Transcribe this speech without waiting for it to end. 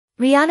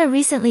Rihanna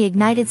recently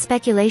ignited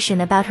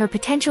speculation about her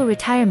potential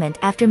retirement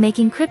after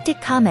making cryptic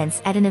comments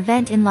at an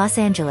event in Los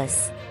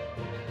Angeles.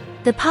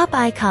 The pop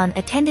icon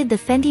attended the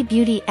Fenty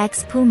Beauty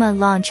x Puma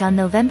launch on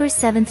November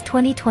 7,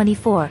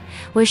 2024,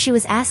 where she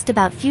was asked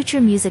about future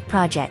music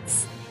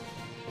projects.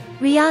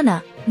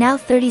 Rihanna, now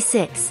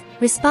 36,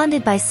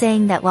 responded by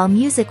saying that while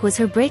music was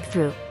her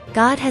breakthrough,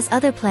 God has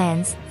other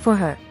plans for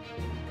her.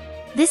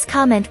 This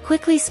comment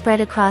quickly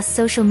spread across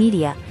social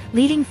media,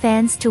 leading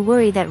fans to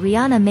worry that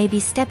Rihanna may be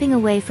stepping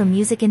away from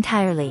music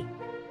entirely.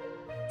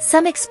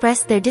 Some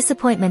expressed their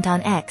disappointment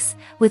on X,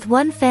 with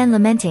one fan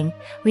lamenting,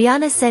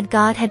 "Rihanna said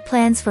God had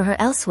plans for her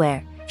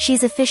elsewhere,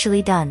 she's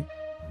officially done."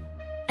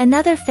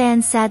 Another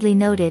fan sadly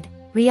noted,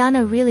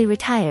 "Rihanna really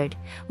retired,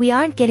 we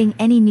aren't getting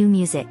any new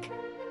music."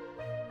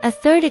 A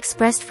third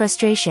expressed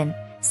frustration,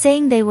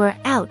 saying they were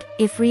out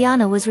if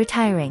Rihanna was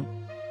retiring.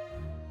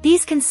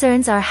 These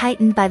concerns are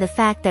heightened by the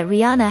fact that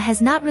Rihanna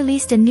has not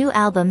released a new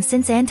album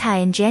since Anti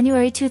in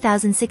January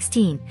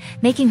 2016,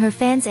 making her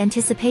fans'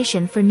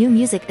 anticipation for new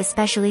music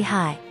especially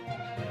high.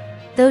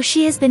 Though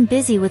she has been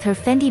busy with her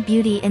Fenty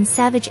Beauty and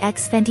Savage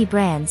X Fenty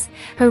brands,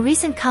 her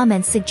recent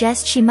comments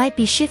suggest she might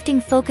be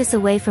shifting focus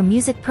away from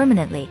music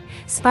permanently,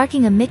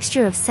 sparking a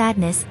mixture of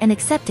sadness and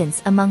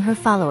acceptance among her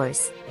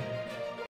followers.